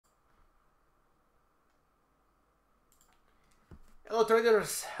Hello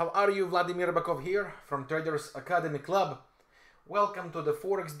traders, how are you? Vladimir Ribakov here from Traders Academy Club. Welcome to the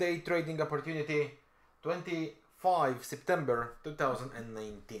Forex Day Trading Opportunity 25 September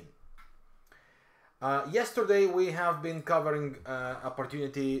 2019. Yesterday we have been covering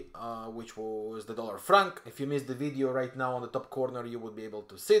opportunity which was the dollar franc. If you missed the video right now on the top corner you would be able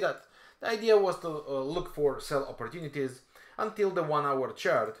to see that. The idea was to look for sell opportunities until the 1 hour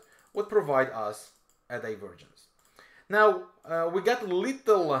chart would provide us a divergence. Now, we got a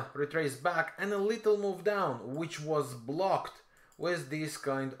little retrace back and a little move down, which was blocked with this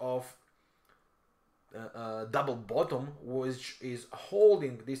kind of double bottom, which is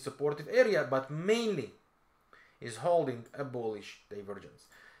holding this supportive area, but mainly is holding a bullish divergence.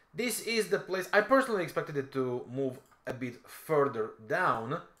 This is the place. I personally expected it to move a bit further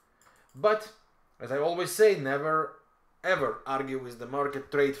down, but as I always say, never ever argue with the market.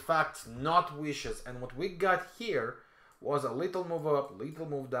 Trade facts, not wishes. And what we got here was a little move up, little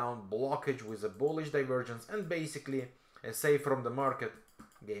move down, blockage with a bullish divergence, and basically a say from the market,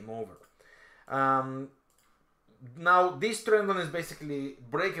 game over. Now this trend line is basically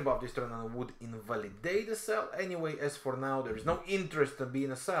break above this trend line would invalidate the sell. Anyway, as for now, there is no interest to be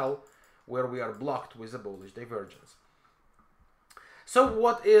in a sell where we are blocked with a bullish divergence. So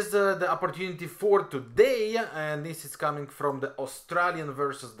what is the opportunity for today? And this is coming from the Australian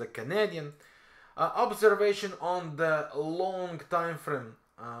versus the Canadian. Observation on the long time frame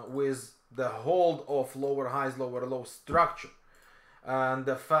with the hold of lower highs, lower low structure, and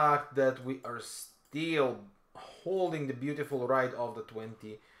the fact that we are still holding the beautiful ride of the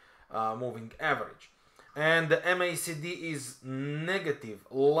 20 moving average, and the MACD is negative,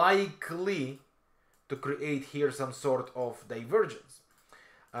 likely to create here some sort of divergence.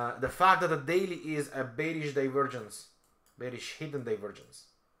 The fact that the daily is a bearish divergence, bearish hidden divergence,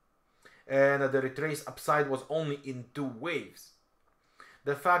 and the retrace upside was only in 2 waves.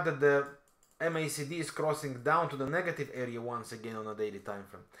 The fact that the MACD is crossing down to the negative area once again on a daily time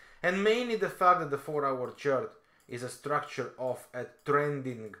frame, and mainly the fact that the 4 hour chart is a structure of a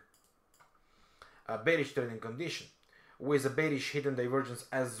trending, bearish trending condition with a bearish hidden divergence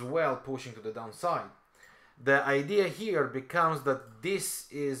as well pushing to the downside. The idea here becomes that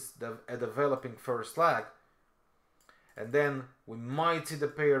this is a developing first leg, and then we might see the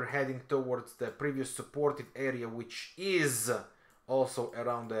pair heading towards the previous supportive area, which is also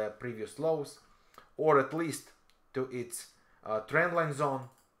around the previous lows, or at least to its trendline zone,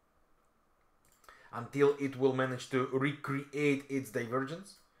 until it will manage to recreate its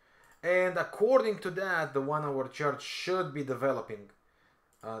divergence. And according to that, the 1 hour chart should be developing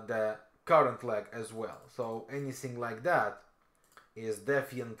the current leg as well. So anything like that is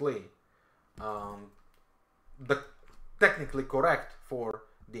definitely technically correct for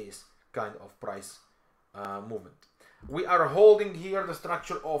this kind of price movement. We are holding here the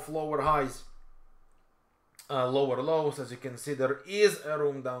structure of lower highs, lower lows. As you can see, there is a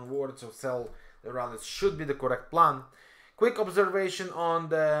room downward, so sell the rallies should be the correct plan. Quick observation on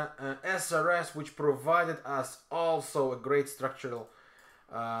the SRS, which provided us also a great structural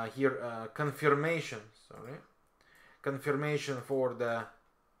confirmation for the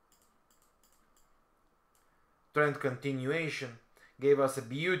trend continuation, gave us a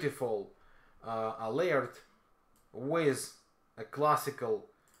beautiful alert with a classical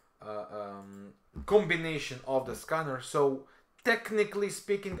combination of the scanner. So technically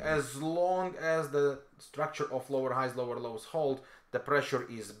speaking, as long as the structure of lower highs, lower lows hold, the pressure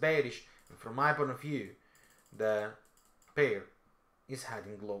is bearish, and from my point of view the pair is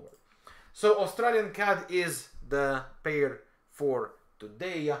heading lower. So Australian CAD is the pair for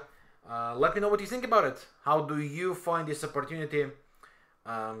today. Let me know what you think about it. How do you find this opportunity?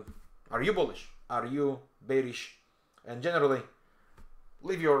 Are you bullish? Are you bearish? And generally,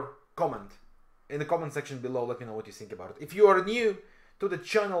 leave your comment in the comment section below. Let me know what you think about it. If you are new to the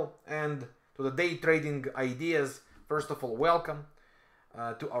channel and to the day trading ideas, first of all, welcome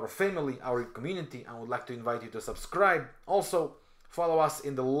to our family, our community. I would like to invite you to subscribe. Also, follow us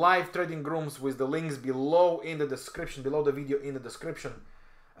in the live trading rooms with the links below in the description, below the video in the description,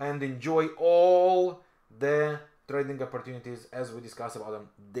 and enjoy all the trading opportunities as we discuss about them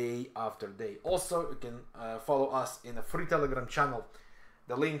day after day. Also, you can follow us in a free Telegram channel.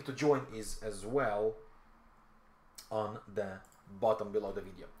 The link to join is as well on the bottom below the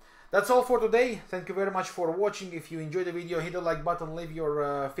video. That's all for today. Thank you very much for watching. If you enjoyed the video, hit the like button, leave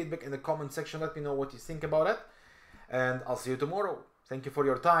your feedback in the comment section. Let me know what you think about it. And I'll see you tomorrow. Thank you for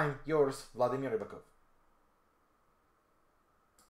your time. Yours, Vladimir Ribakov.